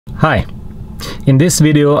Hi, in this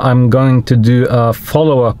video I'm going to do a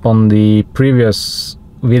follow-up on the previous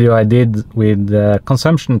video I did with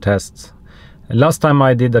consumption tests. Last time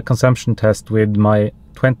I did a consumption test with my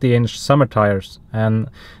 20-inch summer tires, and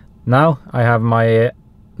now I have my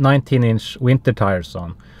 19-inch winter tires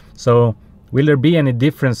on. So will there be any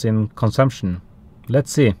difference in consumption?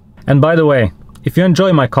 Let's see. And by the way, if you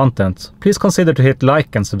enjoy my content, please consider to hit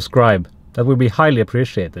like and subscribe. That would be highly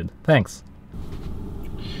appreciated. Thanks.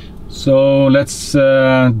 So let's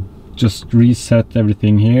just reset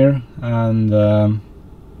everything here, and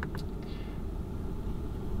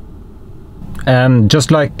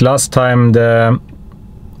just like last time, the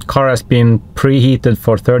car has been preheated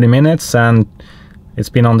for 30 minutes and it's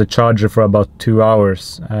been on the charger for about 2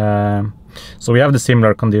 hours. So we have the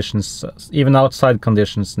similar conditions, even outside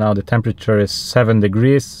conditions. Now the temperature is 7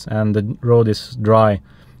 degrees and the road is dry.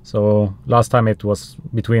 So last time it was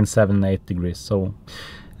between 7 and 8 degrees. So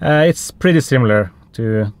it's pretty similar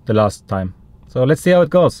to the last time. So let's see how it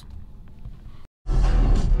goes.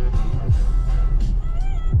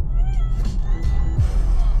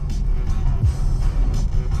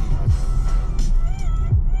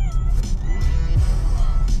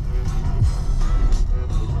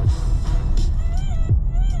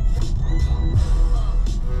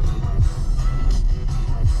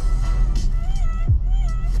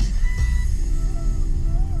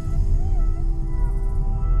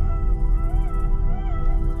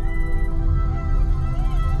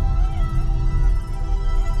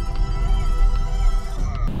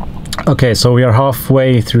 Okay, so we are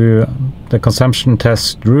halfway through the consumption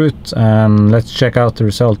test route, and let's check out the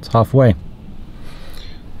result halfway.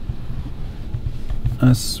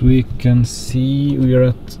 As we can see, we are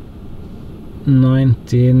at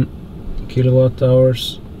 19 kilowatt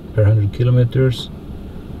hours per 100 kilometers,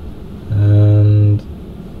 and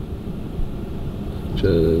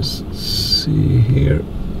just see here,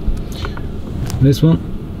 this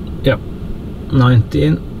one, yeah,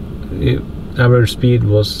 19. Average speed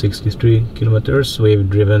was 63 kilometers. We've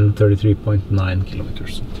driven 33.9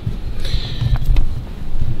 kilometers.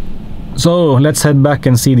 So let's head back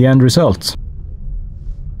and see the end result.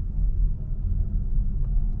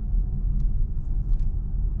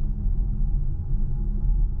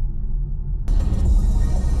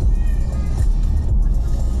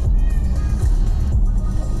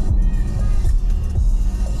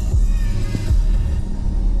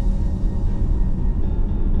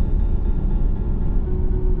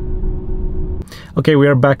 Okay, we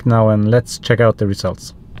are back now, and let's check out the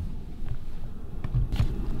results.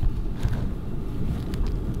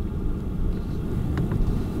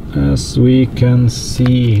 As we can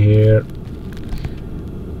see here,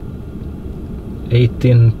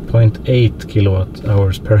 18.8 kilowatt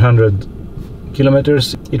hours per 100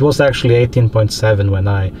 kilometers. It was actually 18.7 when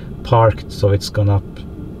I parked, so it's gone up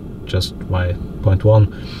just by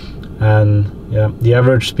 0.1. And yeah, the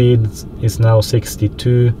average speed is now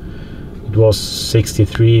 62. It was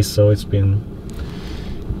 63, so it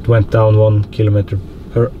went down 1 kilometer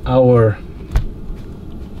per hour.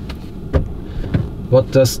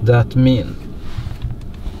 What does that mean?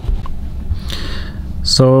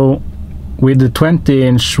 So with the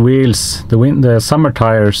 20-inch wheels, the summer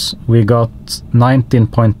tires, we got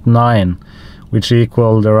 19.9, which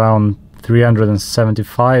equaled around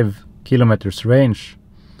 375 kilometers range.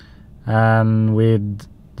 And with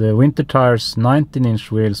the winter tires 19-inch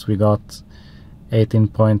wheels, we got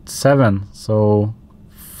 18.7, so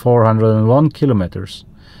 401 kilometers.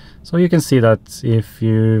 So you can see that if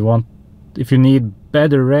you need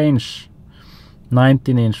better range,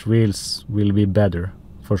 19-inch wheels will be better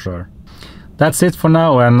for sure. That's it for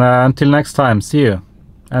now, and until next time, see you.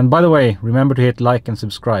 And by the way, remember to hit like and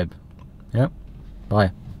subscribe. Yeah,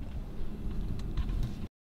 bye.